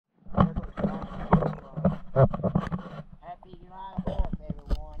Happy July 4th,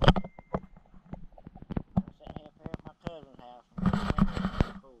 everyone. I'm sitting here up at my cousin's house and we're in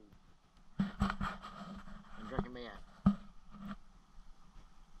the pool and drinking meth.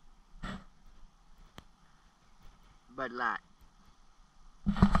 Bud Light.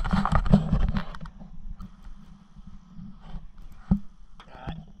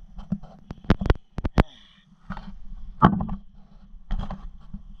 Alright.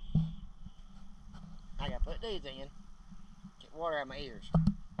 I gotta put these in. Get water out of my ears.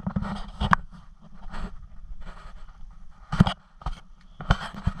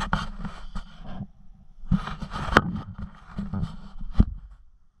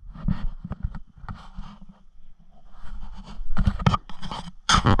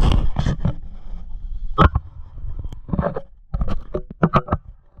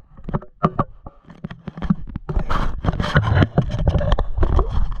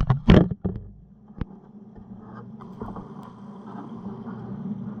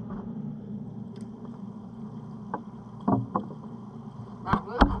 My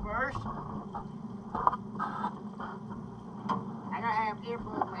Bluetooth first. I gotta have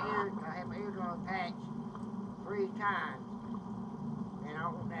earplugs in my ears. I have my eardrum attached 3 times. And I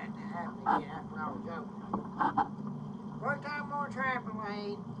don't want that to happen again. That's when I was joking. First time on a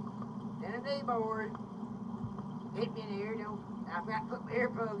trampoline, then a kneeboard, hit me in the ear. I've got to put my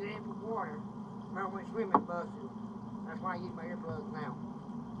earplugs in for water. I went swimming busted. That's why I use my earplugs now.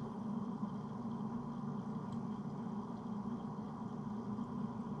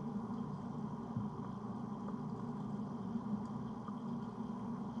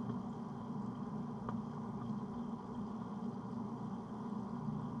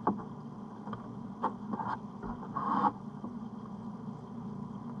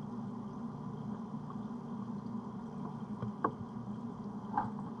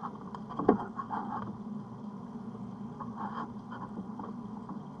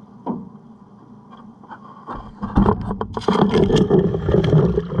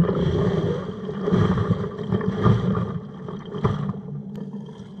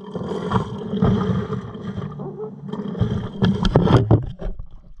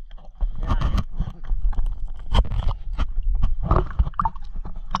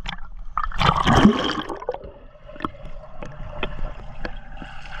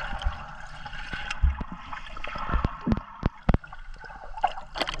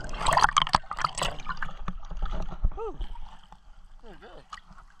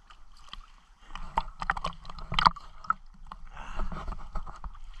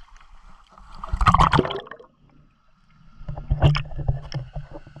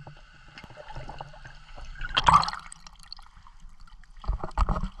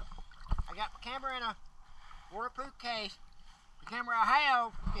 Camera in a waterproof case. The camera I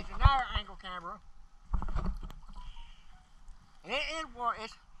have is a narrow angle camera. And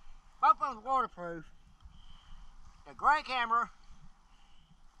it's both of them waterproof. The gray camera,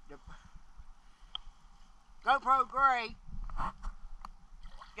 the GoPro Gray,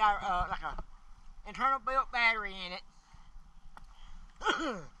 got like a internal built battery in it.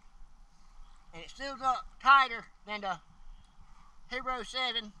 And it seals up tighter than the Hero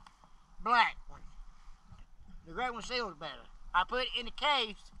 7 black one. The gray one seals better. I put it in the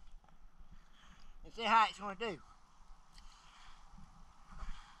case and see how it's going to do.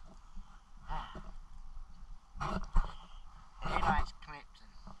 And he likes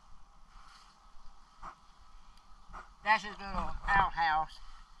Clemson. That's his little outhouse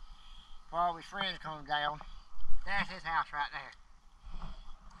for all his friends come down. That's his house right there.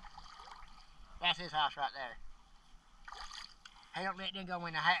 That's his house right there. He don't let them go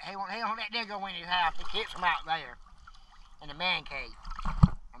in the house. He don't let them go in his house. He keeps them out there in the man cave.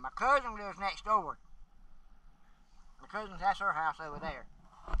 And my cousin lives next door. My cousin's, that's her house over there.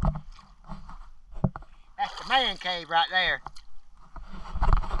 That's the man cave right there.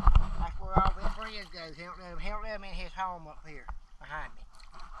 That's where all his friends go. He don't let them in his home up here behind me.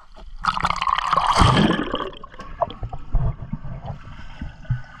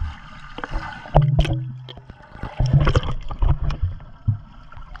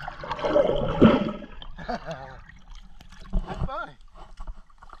 That's funny.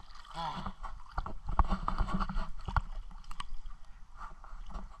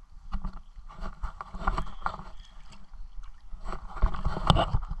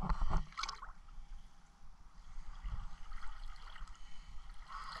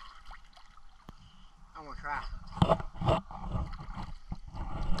 I'm gonna try.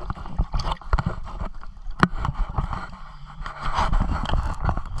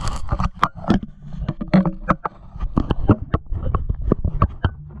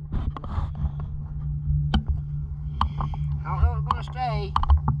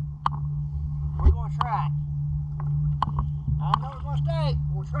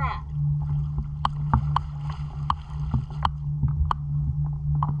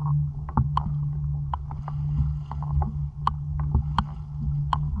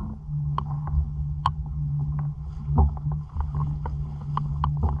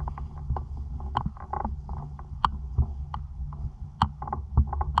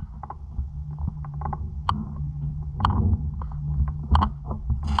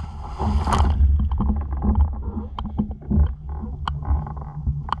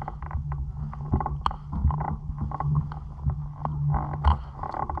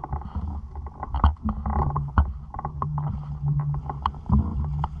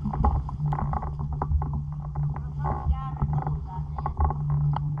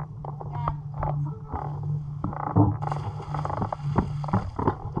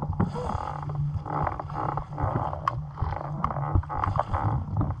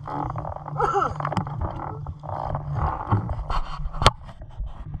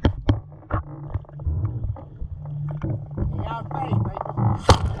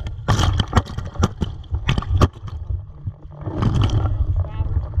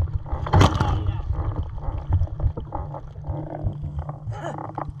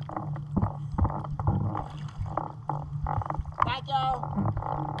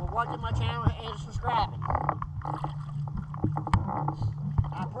 watching my channel and subscribing.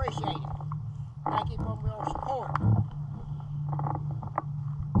 I appreciate it. Thank you for your support.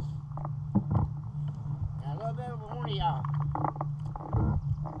 I love every one of y'all.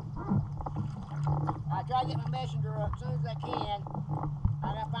 I try to get my messenger up as soon as I can.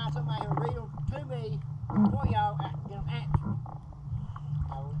 I gotta find somebody who'll read them to me for y'all and get them answered.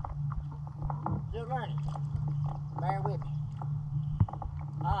 Still learning. Bear with me.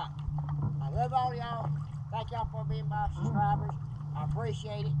 Alright. I love all y'all. Thank y'all for being my subscribers. I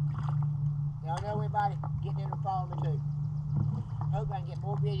appreciate it. Y'all know everybody getting in and following me too. Hope I can get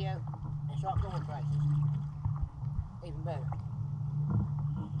more videos and start going places. Even better.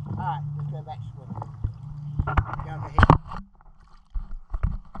 Alright, let's go back to swimming. Y'all go ahead.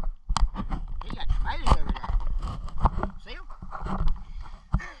 He got tomatoes over there. See them?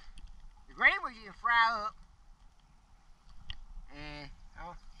 The green ones you can fry up. And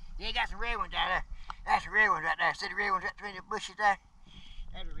yeah, you got some red ones down there. That's the red ones right there. See the red ones right between the bushes there?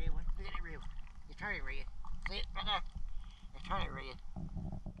 That's the red one. Look at that red one. It's turning red. See it right there? It's turning red.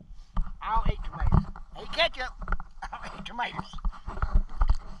 I don't eat tomatoes. I eat ketchup. I don't eat tomatoes.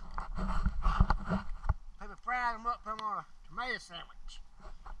 People fry them up, put them on a tomato sandwich.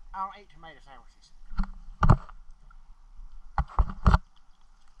 I don't eat tomato sandwiches.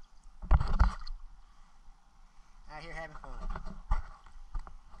 Out here having fun.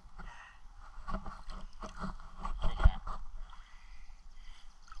 Check it out.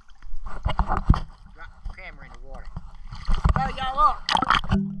 Drop the camera in the water. Throw y'all up.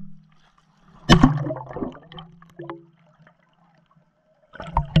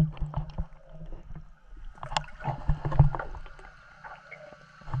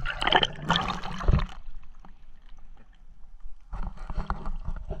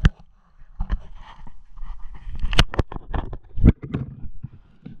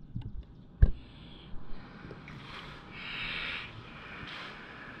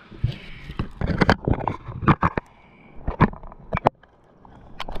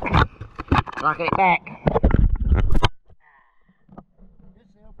 Rocking it back. This is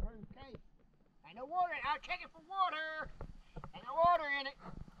a proof case. Ain't no water in it. I'll check it for water. Ain't no water in it.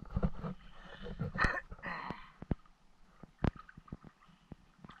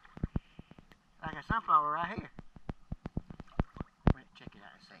 Like a sunflower right here. Wait, check it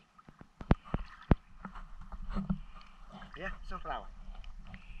out and see. Yeah, sunflower.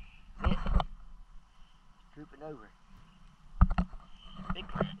 See it? Drooping over. Big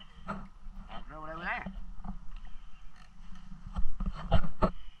plant. Growing over there.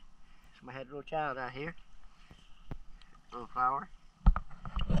 Somebody had a little child out here. Little flower.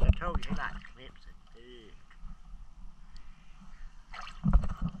 I told you he likes clips and food.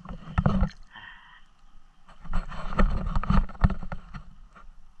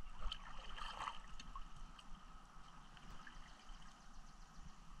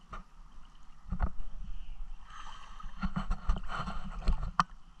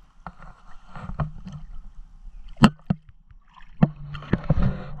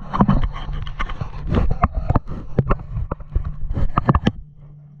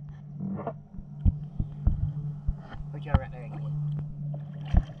 Put y'all right there again.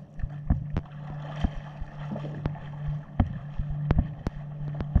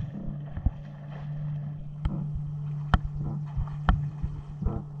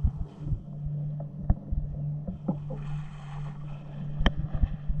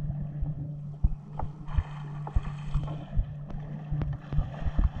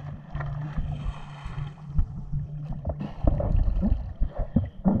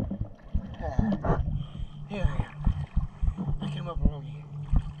 Here I am. I came up along here.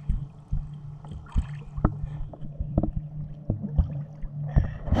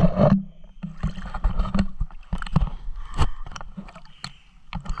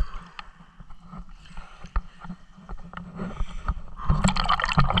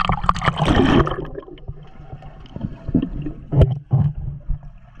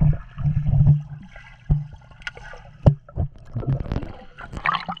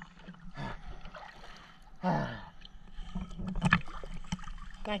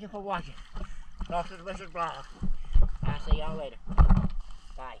 Thank you for watching. Foster's Wizard Vlog. I'll see y'all later.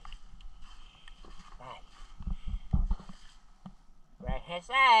 Bye. Bye. Right hand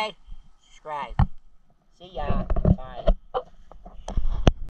side. Subscribe.